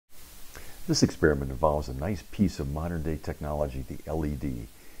This experiment involves a nice piece of modern-day technology, the LED.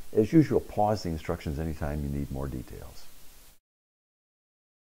 As usual, pause the instructions anytime you need more details.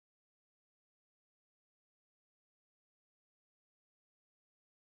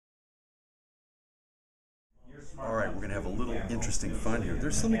 All right, we're going to have a little interesting fun here.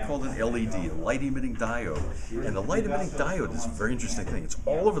 There's something called an LED, a light-emitting diode. And the light-emitting diode is a very interesting thing. It's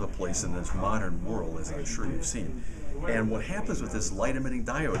all over the place in this modern world, as I'm sure you've seen. And what happens with this light-emitting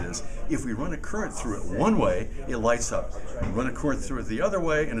diode is, if we run a current through it one way, it lights up. We run a current through it the other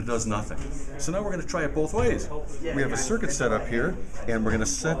way, and it does nothing. So now we're going to try it both ways. We have a circuit set up here, and we're going to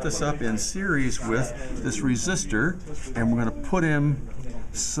set this up in series with this resistor, and we're going to put him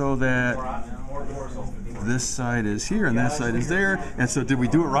so that this side is here and that side is there. And so did we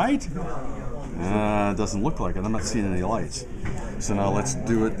do it right? It doesn't look like it. I'm not seeing any lights. So now let's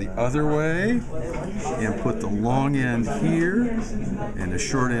do it the other way and put the long end here and the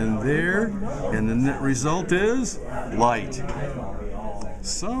short end there. And the net result is light.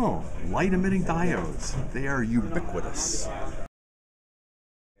 So, light emitting diodes. They are ubiquitous.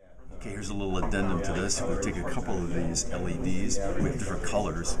 Okay, here's a little addendum to this. If we take a couple of these LEDs with different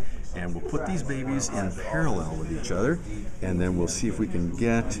colors, and we'll put these babies in parallel with each other, and then we'll see if we can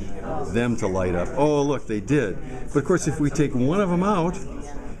get them to light up. Oh, look, they did. But of course, if we take one of them out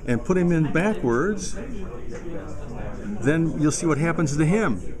and put him in backwards, then you'll see what happens to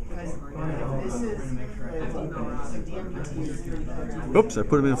him. Oops, I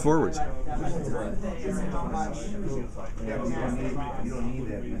put him in forwards.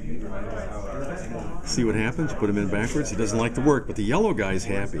 See what happens? Put him in backwards. He doesn't like to work, but the yellow guy's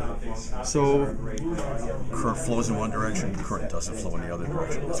happy. So current flows in one direction, current doesn't flow in the other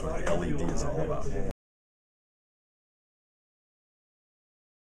direction. That's what the LED is all about.